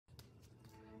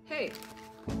Hey,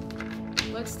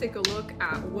 let's take a look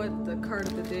at what the card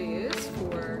of the day is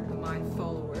for my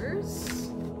followers.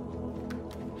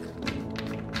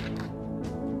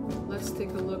 Let's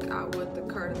take a look at what the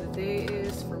card of the day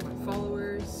is for my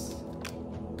followers.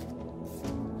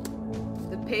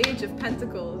 The Page of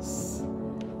Pentacles.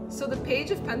 So the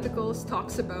Page of Pentacles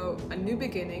talks about a new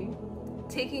beginning,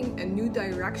 taking a new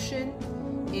direction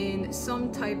in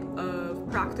some type of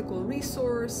practical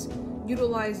resource,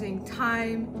 utilizing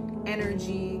time,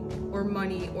 energy, or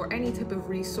money, or any type of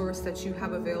resource that you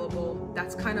have available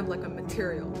that's kind of like a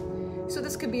material. So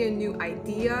this could be a new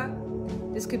idea,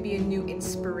 this could be a new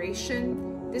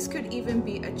inspiration, this could even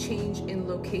be a change in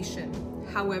location.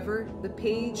 However, the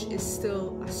page is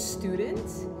still a student,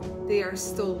 they are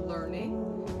still learning.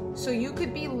 So you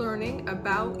could be learning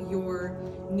about your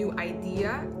new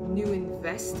idea, new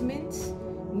investment,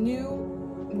 new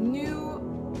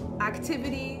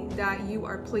activity that you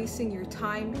are placing your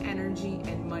time, energy,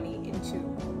 and money into.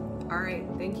 All right,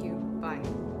 thank you. Bye.